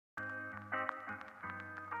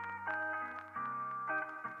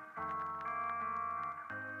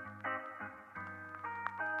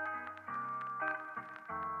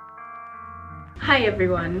Hi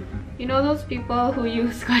everyone. You know those people who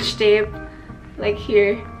use scotch tape like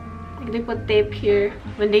here? Like they put tape here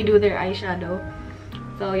when they do their eyeshadow.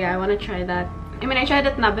 So yeah, I want to try that. I mean, I tried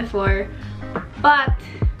it now before, but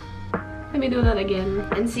let me do that again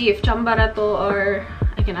and see if chambara to or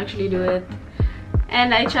I can actually do it.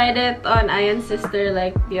 And I tried it on Ayan's sister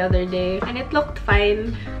like the other day and it looked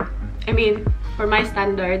fine. I mean, for my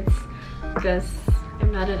standards, because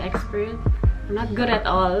I'm not an expert. I'm not good at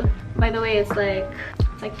all. By the way, it's like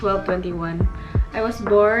 12:21. I was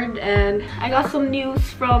bored and I got some news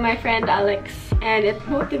from my friend Alex and it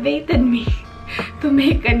motivated me to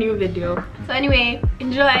make a new video. So anyway,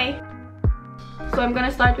 enjoy! So I'm gonna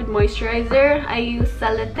start with moisturizer. I use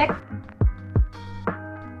Celetec.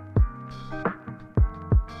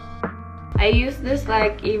 I use this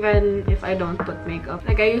like even if I don't put makeup.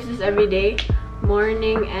 Like I use this every day,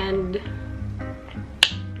 morning and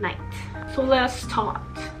night. So let's start.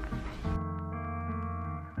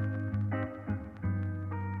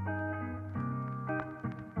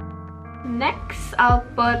 Next, I'll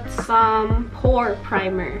put some pore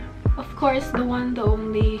primer. Of course, the one, the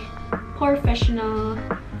only Porefessional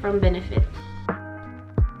from Benefit.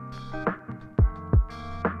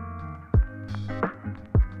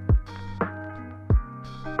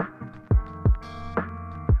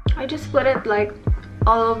 I just put it like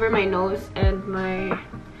all over my nose and my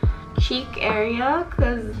cheek area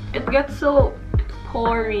because it gets so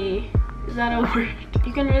pory. Is that a word?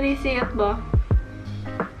 You can really see it, but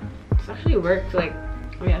it actually works. Like,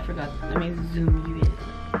 oh yeah, I forgot. Let me zoom you in.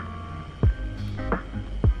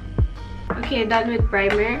 Okay, done with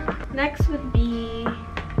primer. Next would be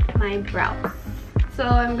my brows. So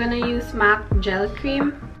I'm gonna use MAC gel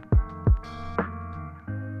cream.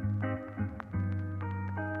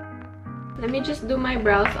 Let me just do my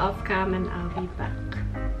brows off cam and I'll be back.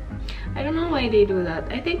 I don't know why they do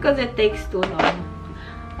that. I think because it takes too long.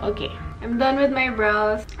 Okay, I'm done with my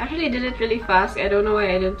brows. Actually, I did it really fast. I don't know why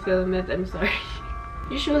I didn't film it. I'm sorry.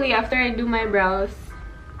 Usually, after I do my brows,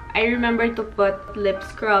 I remember to put lip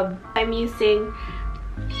scrub. I'm using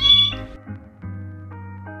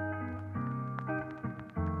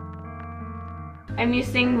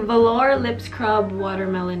Velour Lip Scrub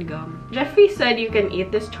Watermelon Gum. Jeffrey said you can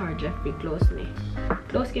eat this. Char, Jeffrey, close me.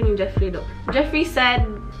 Close me, Jeffrey though. Jeffrey said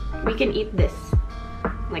we can eat this.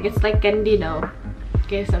 Like it's like candy now.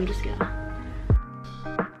 Okay, so I'm just gonna.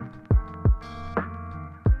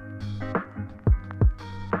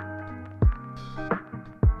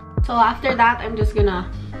 So after that, I'm just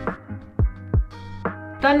gonna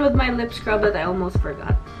done with my lip scrub that I almost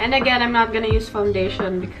forgot. And again, I'm not gonna use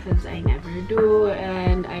foundation because I never do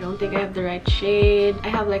and I don't think I have the right shade. I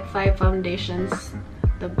have like 5 foundations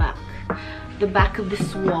the back of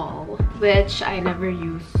this wall, which I never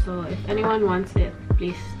use. So if anyone wants it,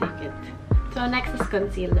 please take it. So next is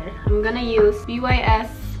concealer. I'm gonna use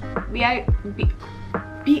BYS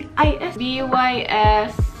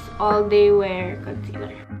All Day Wear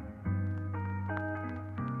Concealer.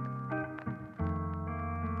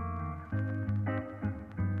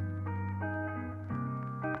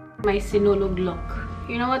 My sinulog look.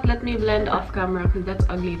 You know what? Let me blend off camera because that's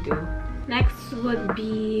ugly too. Next would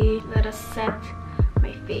be, let us set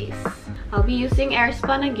my face. I'll be using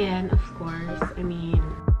Airspun again, of course. I mean,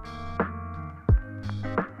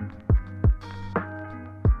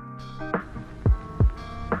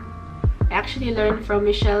 I actually learned from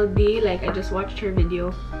Michelle D. Like, I just watched her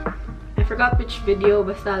video. I forgot which video,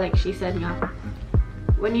 but like she said nga,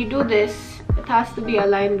 when you do this, it has to be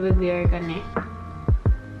aligned with your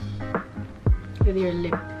with your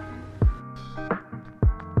lip.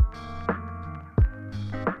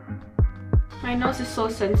 My nose is so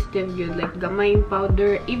sensitive, good. Like gamayng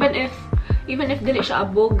powder, even if dili siya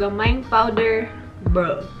abog, gamayng powder,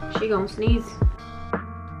 bro, she gon' sneeze.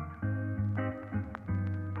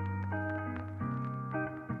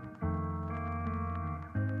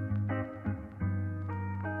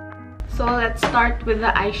 So let's start with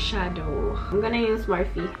the eyeshadow. I'm gonna use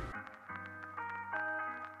Morphe.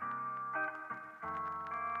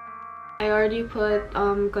 I already put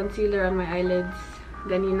concealer on my eyelids.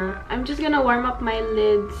 Ganina. I'm just gonna warm up my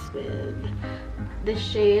lids with this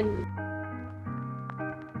shade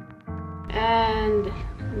and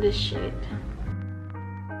this shade.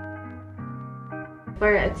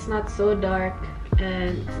 But it's not so dark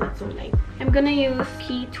and it's not so light. I'm gonna use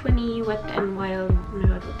P20 Wet n Wild. Oh my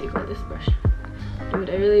god, what do you call this brush? Dude,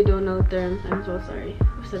 I really don't know terms. I'm so sorry.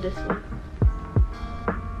 What's this one?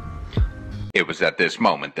 It was at this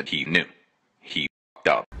moment that he knew. He f***ed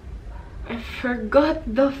up. I forgot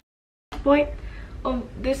the point of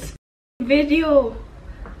this video.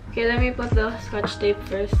 Okay, let me put the scotch tape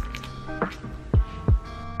first.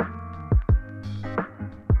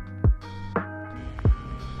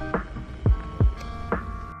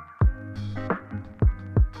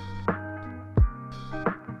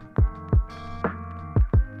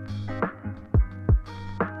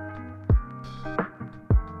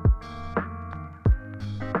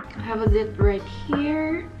 have a zit right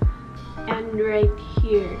here and right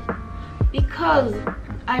here because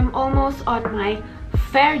I'm almost on my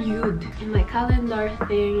period. In my calendar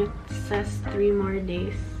thing it says 3 more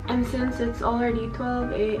days, and since it's already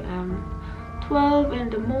 12 a.m. 12 in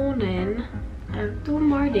the morning, I have 2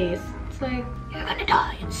 more days. It's like you're gonna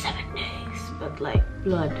die in 7 days, but like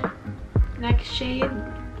blood. Next shade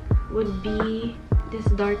would be this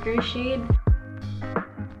darker shade.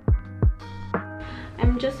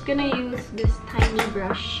 I'm just gonna use this tiny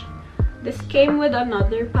brush. This came with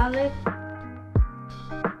another palette,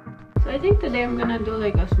 so I think today I'm gonna do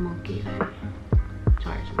like a smoky eye.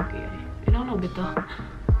 Sorry, smoky eye. I don't know bito.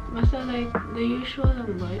 Basta like the usual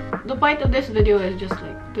lang ba? The point of this video is just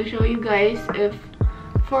like to show you guys if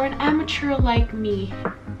for an amateur like me,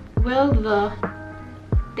 will the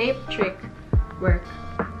tape trick work?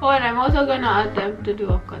 Oh, and I'm also gonna attempt to do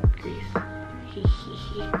a cut crease.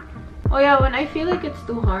 Oh yeah, when I feel like it's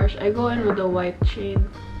too harsh, I go in with a white shade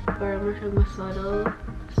para masyag mas subtle.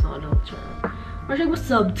 Charot. Masyag mas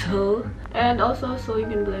subtle. And also so you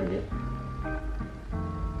can blend it.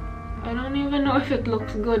 I don't even know if it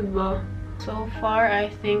looks good, but so far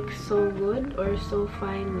I think so good or so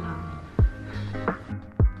fine lang.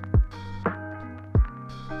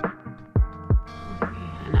 Okay,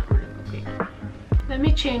 anak mo lang. Okay. Let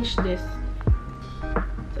me change this.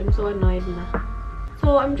 I'm so annoyed na.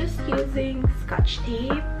 So I'm just using scotch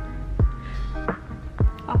tape.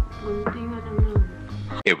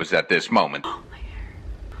 It was at this moment. Oh, my hair.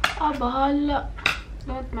 Ah, bahala.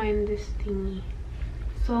 Don't mind this thingy.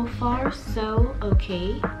 So far, so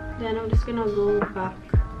okay. Then I'm just gonna go back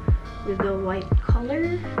with the white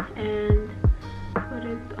color and put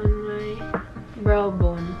it on my brow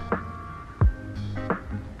bone.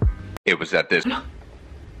 It was at this.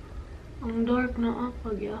 Ang dark na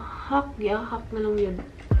ako. Gihak na lang yun.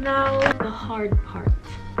 Now, the hard part.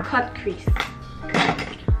 Cut crease.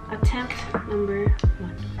 Attempt number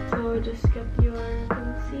 1. So just get your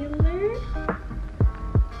concealer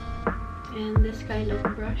and this kind of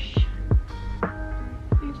brush.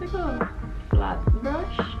 It's like a flat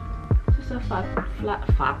brush. Just a fat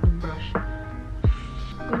brush.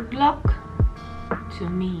 Good luck to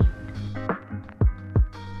me.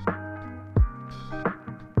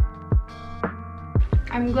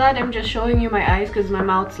 I'm glad I'm just showing you my eyes because my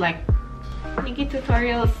mouth's like Nikki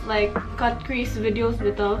tutorials, like cut crease videos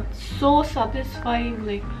bitaw. So satisfying,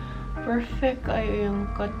 like perfect ay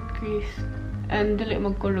yung cut crease and dili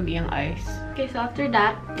magkulog yung eyes. Okay, so after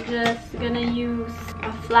that, just gonna use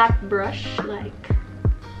a flat brush like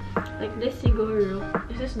this siguro.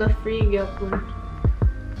 This is the free gyapon.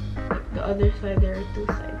 Like the other side, there are 2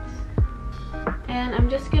 sides. And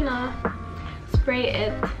I'm just gonna spray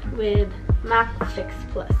it with MAC 6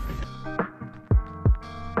 Plus.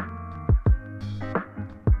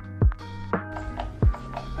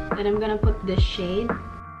 And I'm gonna put this shade.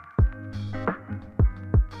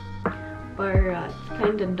 Or it's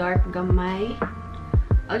kind of dark gamay.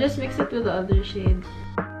 I'll just mix it with the other shade.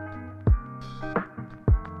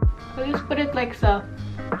 I'll just put it like sa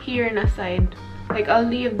here na side. Like I'll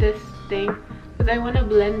leave this thing because I want to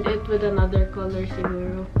blend it with another color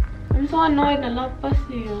siguro. I'm so annoyed na lapas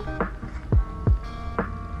niya.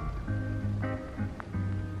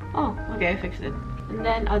 Oh, okay, I fixed it. And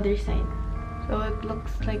then other side. So it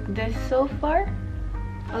looks like this so far.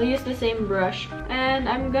 I'll use the same brush and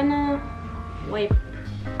I'm gonna wipe.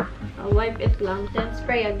 I'll wipe it lang, then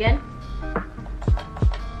spray again.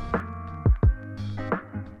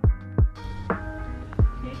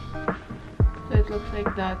 Okay. So it looks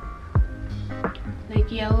like that. Like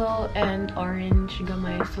yellow and orange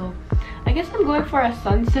gamay. So I guess I'm going for a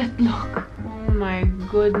sunset look. Oh my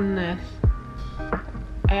goodness.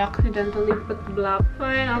 I accidentally put black.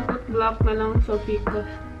 Fine, I'll put black na lang so because.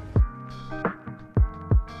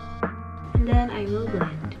 And then I will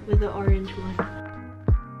blend with the orange one.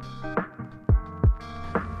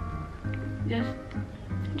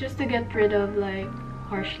 Just to get rid of like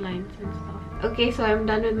harsh lines and stuff. Okay, so I'm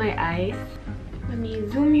done with my eyes. Let me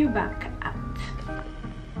zoom you back out.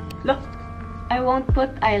 Look, I won't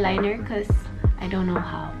put eyeliner because I don't know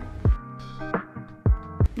how.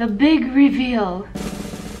 The big reveal.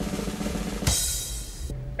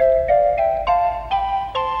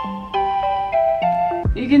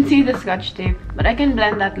 You can see the scotch tape, but I can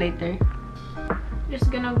blend that later.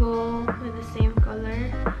 Just gonna go with the same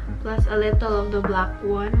color plus a little of the black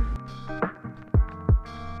one.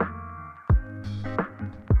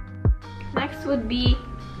 Next would be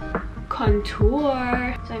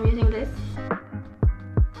contour. So I'm using this.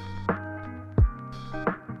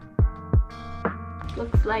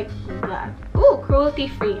 Looks like that. Oh, cruelty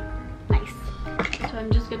free. Nice. So I'm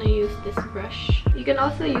just gonna use this brush. You can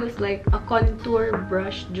also use like a contour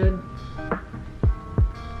brush, Jude.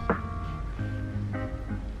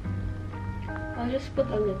 I'll just put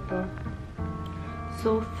a little.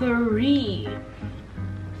 So three.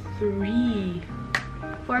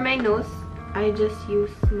 For my nose, I just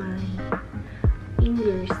use my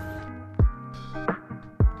fingers.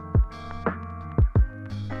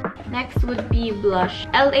 Next would be blush.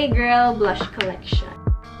 LA Girl Blush Collection.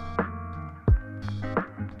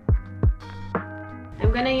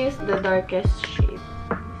 I'm gonna use the darkest shade.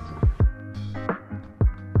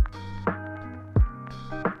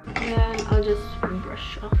 Then I'll just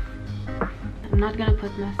brush off. I'm not gonna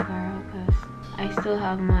put mascara because I still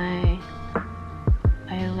have my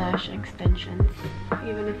eyelash extensions.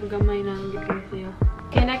 Even if gamay na lang kayo siya.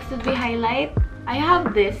 Okay, next would be highlight. I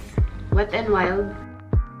have this Wet n Wild.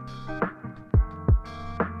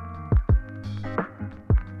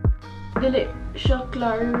 Dili siya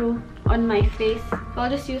klaro on my face. So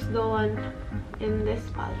I'll just use the one in this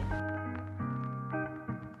palette.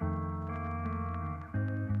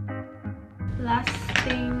 Last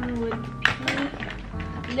thing would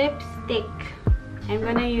be lipstick. I'm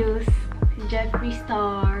gonna use Jeffree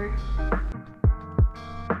Star.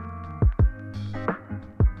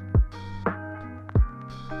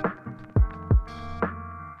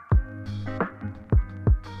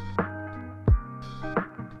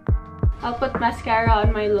 I'll put mascara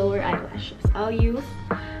on my lower eyelashes. I'll use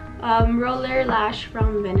Roller Lash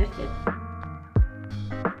from Benefit.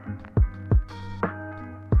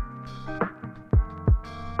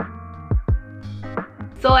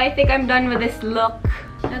 So I think I'm done with this look.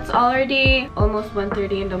 It's already almost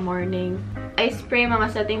 1:30 in the morning. I spray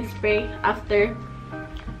mga setting spray after.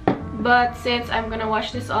 But since I'm gonna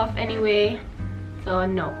wash this off anyway, so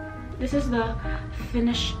no. This is the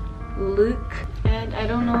finished look. And I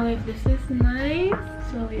don't know if this is nice.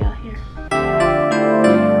 So yeah, here.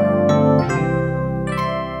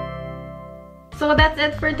 So that's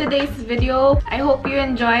it for today's video. I hope you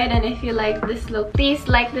enjoyed, and if you like this look, please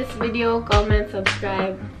like this video, comment,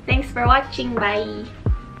 subscribe. Thanks for watching. Bye!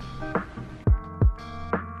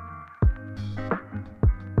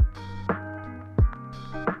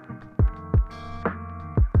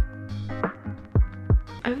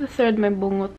 I have to thread my bungot.